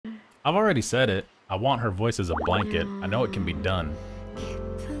I've already said it. I want her voice as a blanket. I know it can be done.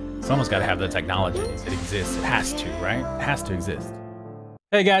 Someone's got to have the technology. It exists. It has to, right? It has to exist.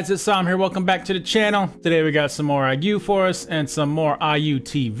 Hey guys, it's Sam here. Welcome back to the channel. Today we got some more IU for us and some more IU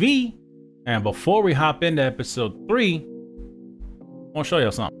TV. And before we hop into episode 3, I want to show you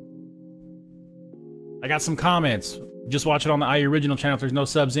something. I got some comments. Just watch it on the IU original channel if there's no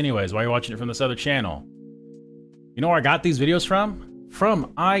subs anyways. Why are you watching it from this other channel? You know where I got these videos from?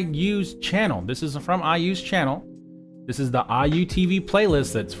 From IU's channel. This is from IU's channel. This is the IU TV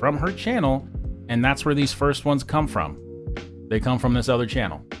playlist that's from her channel, and that's where these first ones come from. They come from this other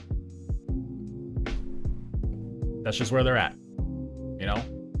channel. That's just where they're at, you know?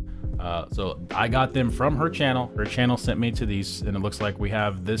 So I got them from her channel. Her channel sent me to these, and it looks like we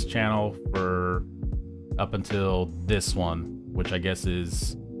have this channel for up until this one, which I guess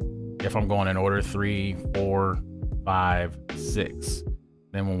is, if I'm going in order, 3, 4, 5, 6.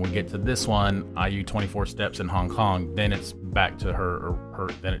 Then when we get to this one, IU 24 Steps in Hong Kong, then it's back to her,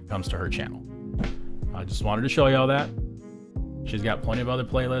 then it comes to her channel. I just wanted to show y'all that. She's got plenty of other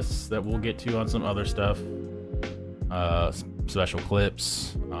playlists that we'll get to on some other stuff. Special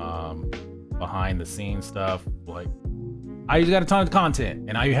clips, behind the scenes stuff. Like, IU's got a ton of content,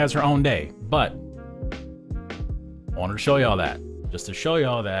 and IU has her own day, but I wanted to show y'all that. Just to show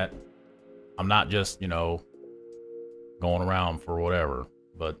y'all that I'm not just, you know, going around for whatever.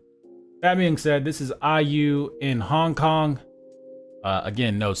 But that being said, this is IU in Hong Kong.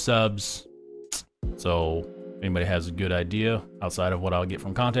 Again, no subs. So if anybody has a good idea outside of what I'll get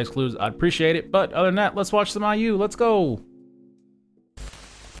from context clues, I'd appreciate it. But other than that, let's watch some IU. Let's go.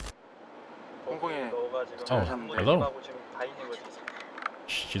 Oh, hello.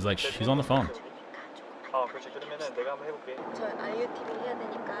 She's like, she's on the phone.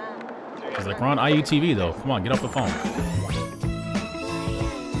 She's like, we're on IU TV though. Come on, get off the phone.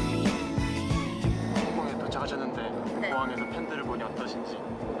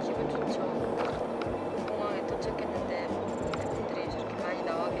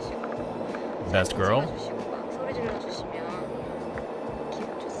 Best girl.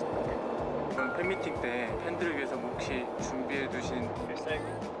 팬미팅 때 팬들을 위해서 혹시 준비해 두신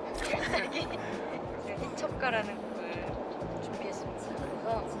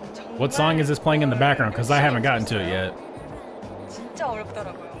What song is this playing in the background? Because I haven't gotten to it yet. 진짜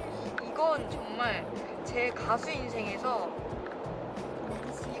어렵더라고요. 이건 정말 제 가수 인생에서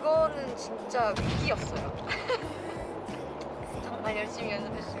이거는 진짜 위기였어요. 정말 열심히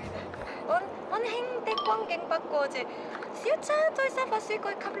연습했습니다. 원행대 꽝갱 바꿔제 시우차 돌사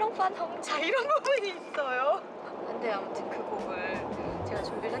바수이걸 감롱판 홍차 이런 부분이 있어요. 근데 아무튼 그 곡을 제가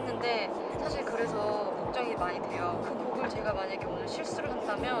준비를 했는데 사실 그래서 걱정이 많이 돼요. 그 곡을 제가 만약에 오늘 실수를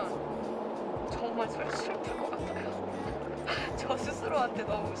한다면 정말 슬플 것 같아요. 저 스스로한테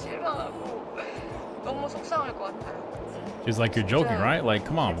너무 실망하고 너무 속상할 것 같아요. She's like, you're joking, right? Like,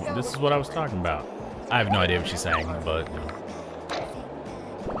 come on, this is what I was talking about. I have no idea what she's saying, but you know.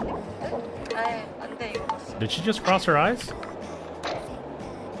 Did she just cross her eyes?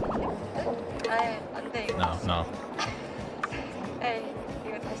 No, no.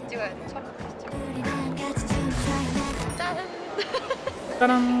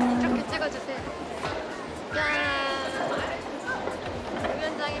 이렇게 찍어주세요.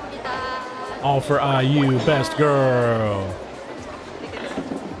 공연장입니다. All for IU, best girl.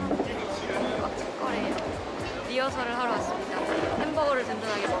 리허설을 하러 왔습니다. 햄버거를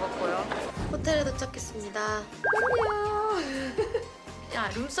든든하게 먹었고요. 호텔에 도착했습니다. 안녕. 야,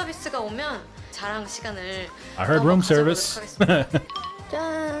 룸서비스가 오면 자랑 시간을. I heard room service.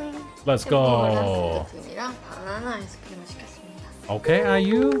 짠. Let's go. 랑 바나나 아이스크림을 시켰습니다. Okay,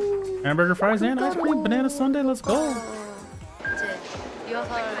 IU. Hamburger fries and ice cream, banana sundae. Let's go. 이제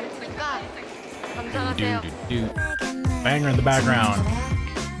리허설 했으니까 감상하세요. Banger in the background.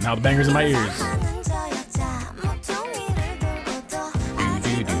 Now the banger's in my ears. 짠.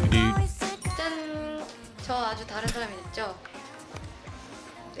 저 아주 다른 사람이 됐죠?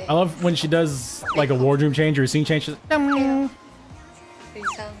 네. I love when she does like a wardrobe change or a scene change. She's like,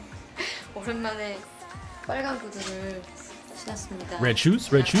 의상 오랜만에 빨간 구두를 신었습니다. red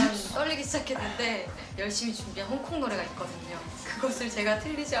shoes, red shoes. 떨리기 시작했는데 열심히 준비한 홍콩 노래가 있거든요. 그것을 제가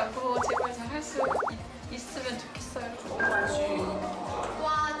틀리지 않고 제발 잘 할 수 있으면 좋겠어요.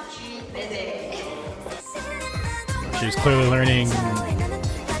 네네. She's clearly learning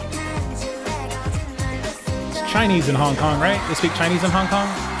Chinese in Hong Kong, right? They speak Chinese in Hong Kong?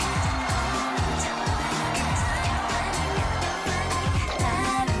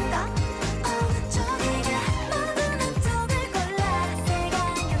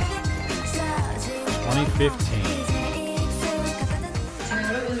 제가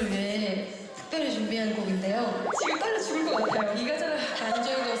여러분을 위해 준비한 곡인데요. 지금 떨려 죽을 것 같아요. 이 가사를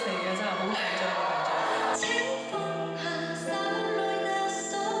단절거세 이 가사가 너무 단절거죠.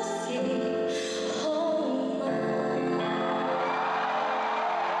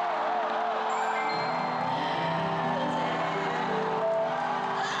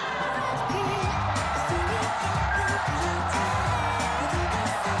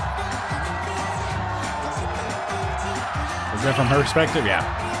 Is that from her perspective? Yeah.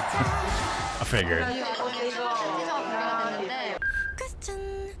 I figured.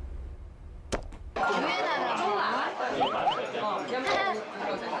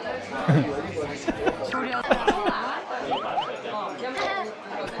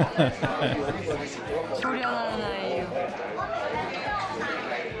 조련하는 아이유.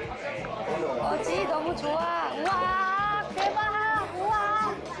 어지 너무 좋아. 우와 대박.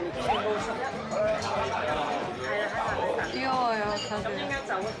 우와. 귀여워요 다들.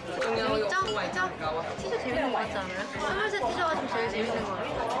 재밌죠? 그죠? 티저 재밌는 거 같지 않아요? 스물셋 티저가 좀 제일 재밌는 거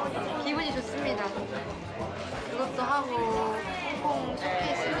같아요. 기분이 좋습니다. 이것도 하고 홍콩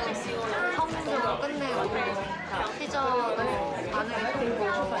쇼케이스도 성공적으로 끝내고 티저도 반응이 좋고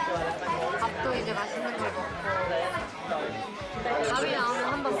밥도 이제 맛있는 걸 먹고 밥이 나오면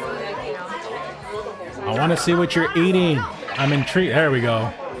한번 보여드릴게요. I want to see what you're eating. I'm intrigued. There we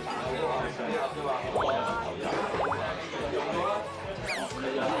go.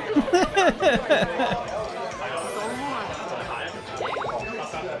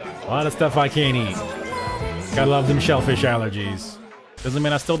 A lot of stuff I can't eat. Gotta love them shellfish allergies. Doesn't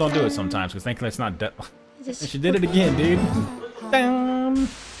mean I still don't do it sometimes, because thankfully it's not dead. She did it again, dude. Damn.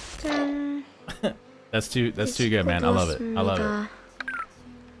 That's too good, man. I love it. I love it.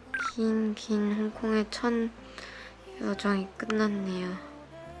 긴 홍콩의 첫 여정이 끝났네요.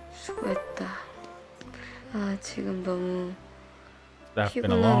 수고했다. 아 지금 너무 It's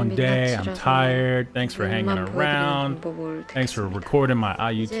been a long day. I'm tired. Thanks for hanging around. Thanks for recording my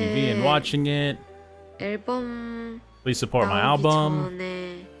IUTV and watching it. 앨범 Please support my album.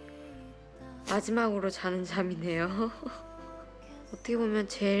 전에 마지막으로 자는 잠이네요. 어떻게 보면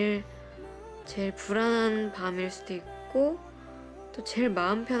제일 불안한 밤일 수도 있고 또 제일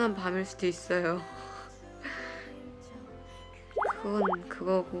마음 편한 밤일 수도 있어요. 그건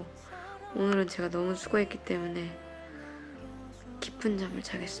그거고 오늘은 제가 너무 수고했기 때문에 깊은 잠을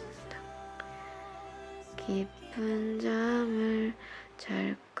자겠습니다. 깊은 잠을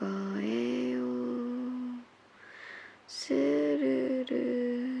잘 거예요. 스르르르르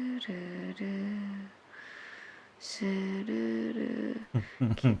스르르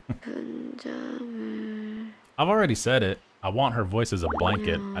깊은 잠을. I've already said it. I want her voice as a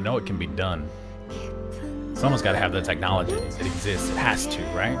blanket. I know it can be done. Someone's got to have the technology. It exists. It has to,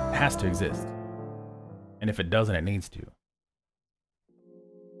 right? It has to exist. And if it doesn't, it needs to.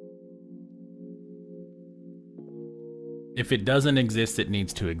 If it doesn't exist, it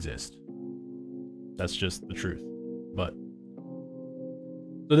needs to exist. That's just the truth. But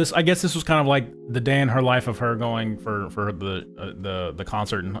so this, I guess, this was kind of like the day in her life of her going for the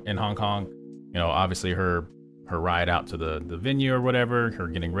concert in Hong Kong. You know, obviously her ride out to the venue or whatever, her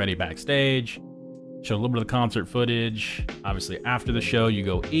getting ready backstage. Show a little bit of the concert footage. Obviously, after the show, you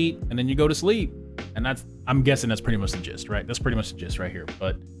go eat and then you go to sleep. And that's, I'm guessing that's pretty much the gist, right? That's pretty much the gist right here.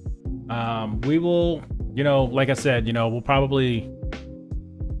 But we will, you know, like I said, you know, we'll probably,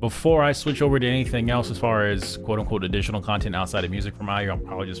 before I switch over to anything else as far as quote unquote additional content outside of music from IU, I'll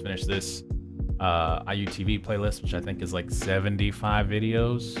probably just finish this IUTV playlist, which I think is like 75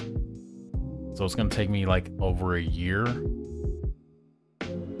 videos. So it's gonna take me like over a year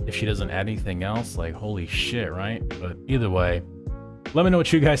if she doesn't add anything else. Like, holy shit, right? But either way, let me know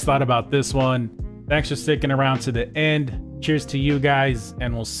what you guys thought about this one. Thanks for sticking around to the end. Cheers to you guys,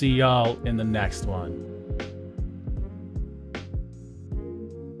 and we'll see y'all in the next one.